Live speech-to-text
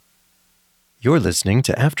You're listening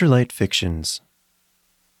to Afterlight Fictions.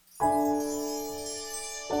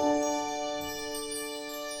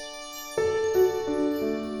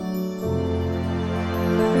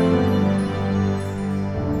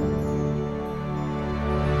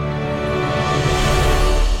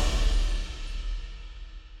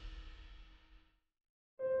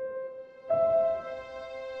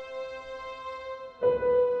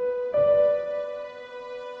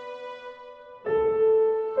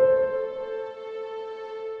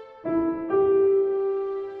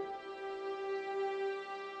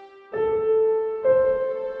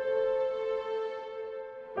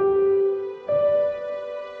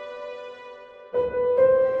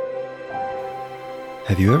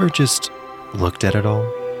 Have you ever just looked at it all?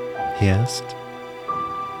 He asked.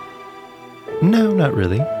 No, not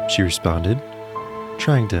really, she responded,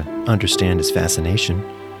 trying to understand his fascination.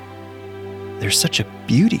 There's such a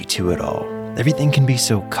beauty to it all. Everything can be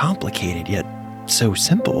so complicated, yet so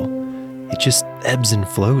simple. It just ebbs and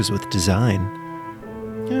flows with design.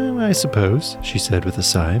 I suppose, she said with a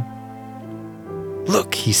sigh.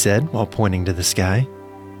 Look, he said while pointing to the sky.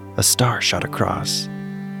 A star shot across.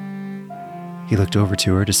 He looked over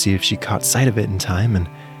to her to see if she caught sight of it in time, and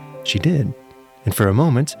she did. And for a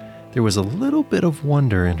moment, there was a little bit of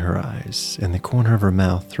wonder in her eyes, and the corner of her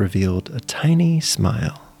mouth revealed a tiny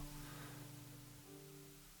smile.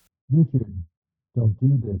 Richard, don't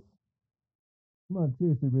do this. Come on,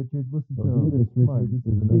 seriously, Richard, listen to him. Don't do this, Richard.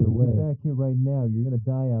 There's another way. Get back here right now. You're going to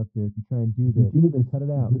die out there if you try and do this. Do this. Cut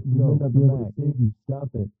it out. We might not be able to save you. Stop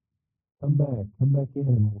it. Come back in,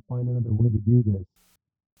 and we'll find another way to do this.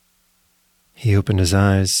 He opened his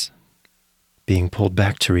eyes, being pulled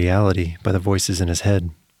back to reality by the voices in his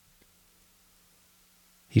head.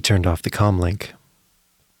 He turned off the comlink.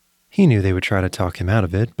 He knew they would try to talk him out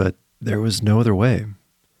of it, but there was no other way.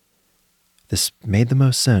 This made the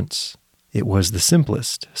most sense. It was the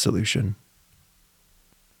simplest solution.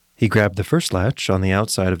 He grabbed the first latch on the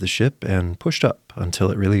outside of the ship and pushed up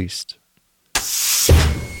until it released.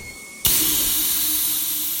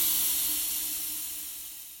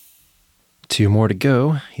 Two more to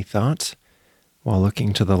go, he thought, while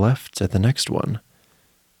looking to the left at the next one.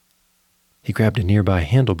 He grabbed a nearby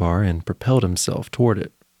handlebar and propelled himself toward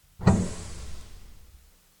it.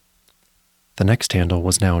 The next handle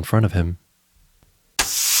was now in front of him.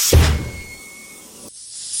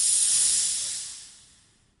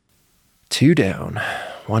 Two down,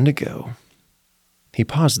 one to go. He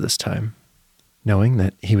paused this time, knowing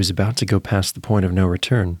that he was about to go past the point of no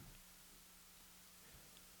return.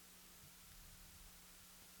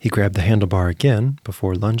 He grabbed the handlebar again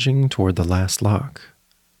before lunging toward the last lock.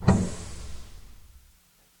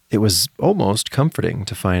 It was almost comforting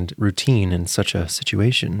to find routine in such a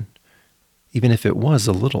situation, even if it was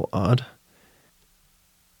a little odd.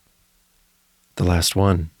 The last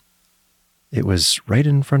one. It was right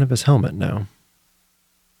in front of his helmet now.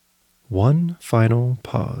 One final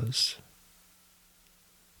pause.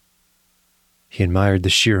 He admired the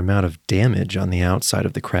sheer amount of damage on the outside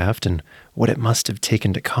of the craft and what it must have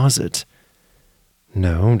taken to cause it.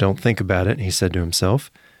 No, don't think about it, he said to himself.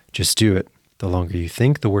 Just do it. The longer you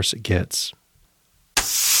think, the worse it gets.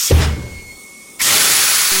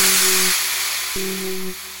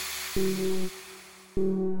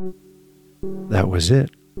 That was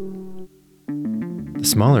it. The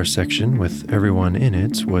smaller section with everyone in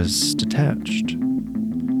it was detached.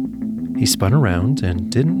 He spun around and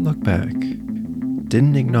didn't look back.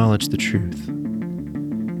 Didn't acknowledge the truth.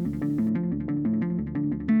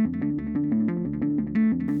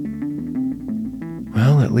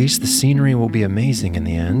 Well, at least the scenery will be amazing in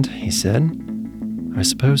the end, he said. I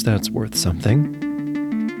suppose that's worth something.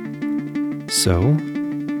 So,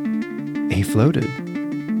 he floated.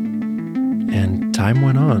 And time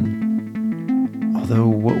went on. Although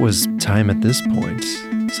what was time at this point?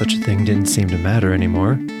 Such a thing didn't seem to matter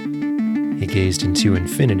anymore. He gazed into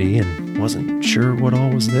infinity and wasn't sure what all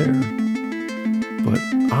was there. But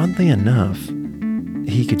oddly enough,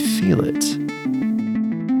 he could feel it.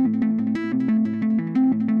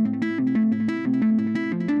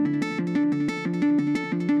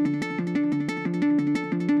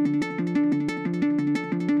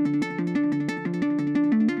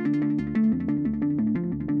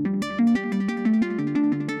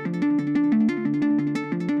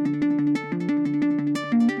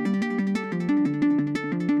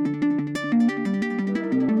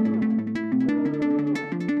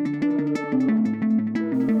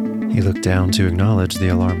 He looked down to acknowledge the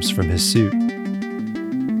alarms from his suit.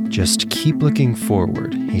 Just keep looking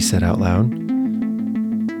forward, he said out loud.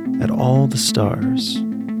 At all the stars,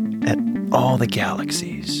 at all the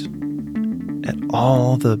galaxies, at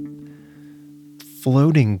all the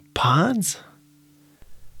floating pods?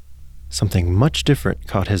 Something much different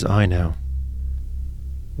caught his eye now.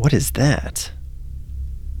 What is that?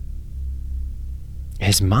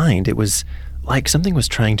 His mind, it was like something was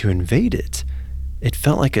trying to invade it. It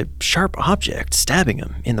felt like a sharp object stabbing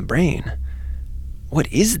him in the brain.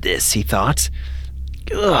 What is this, he thought.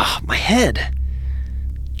 Ugh, my head.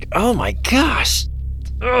 Oh my gosh.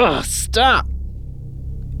 Ugh, stop.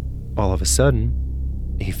 All of a sudden,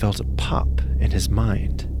 he felt a pop in his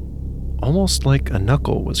mind, almost like a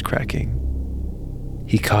knuckle was cracking.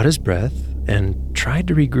 He caught his breath and tried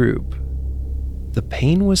to regroup. The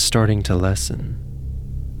pain was starting to lessen.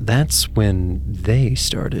 That's when they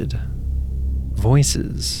started.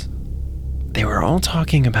 Voices. They were all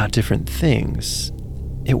talking about different things.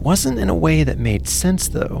 It wasn't in a way that made sense,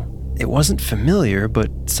 though. It wasn't familiar,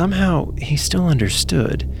 but somehow he still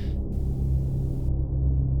understood.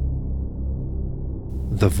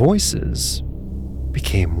 The voices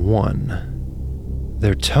became one.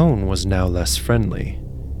 Their tone was now less friendly.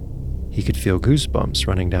 He could feel goosebumps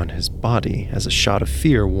running down his body as a shot of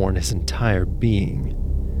fear worn his entire being.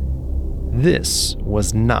 This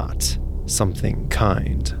was not something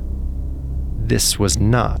kind. This was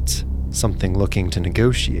not something looking to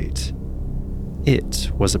negotiate.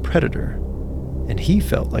 It was a predator, and he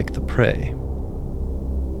felt like the prey.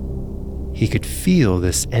 He could feel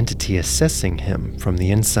this entity assessing him from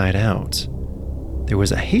the inside out. There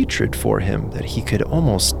was a hatred for him that he could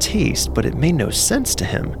almost taste, but it made no sense to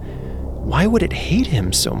him. Why would it hate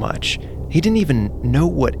him so much? He didn't even know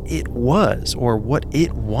what it was or what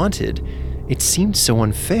it wanted. It seemed so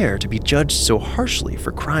unfair to be judged so harshly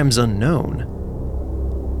for crimes unknown.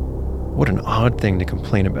 What an odd thing to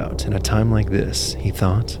complain about in a time like this, he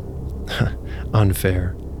thought.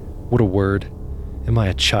 Unfair. What a word. Am I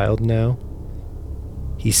a child now?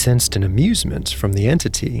 He sensed an amusement from the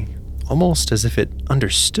entity, almost as if it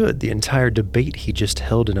understood the entire debate he just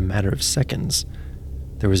held in a matter of seconds.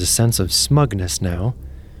 There was a sense of smugness now,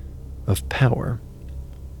 of power.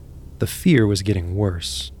 The fear was getting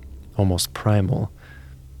worse, almost primal.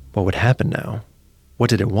 What would happen now?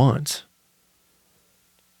 What did it want?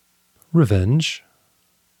 Revenge?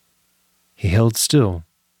 He held still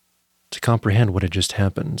to comprehend what had just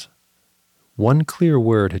happened. One clear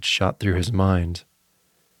word had shot through his mind.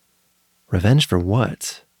 Revenge for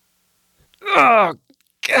what? Oh,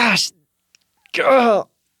 gosh!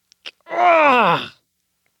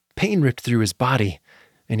 Pain ripped through his body,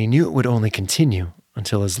 and he knew it would only continue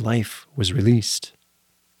until his life was released.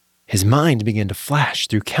 His mind began to flash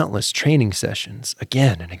through countless training sessions,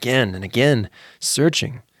 again and again and again,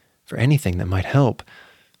 searching for anything that might help.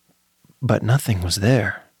 But nothing was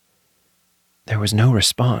there. There was no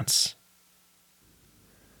response.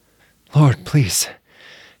 Lord, please,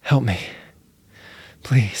 help me.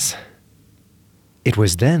 Please. It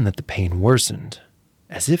was then that the pain worsened,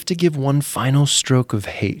 as if to give one final stroke of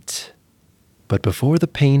hate. But before the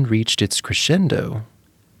pain reached its crescendo,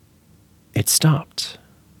 it stopped.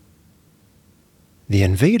 The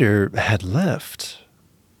invader had left,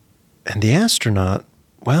 and the astronaut,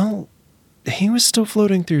 well, he was still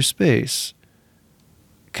floating through space,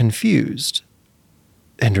 confused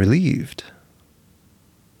and relieved.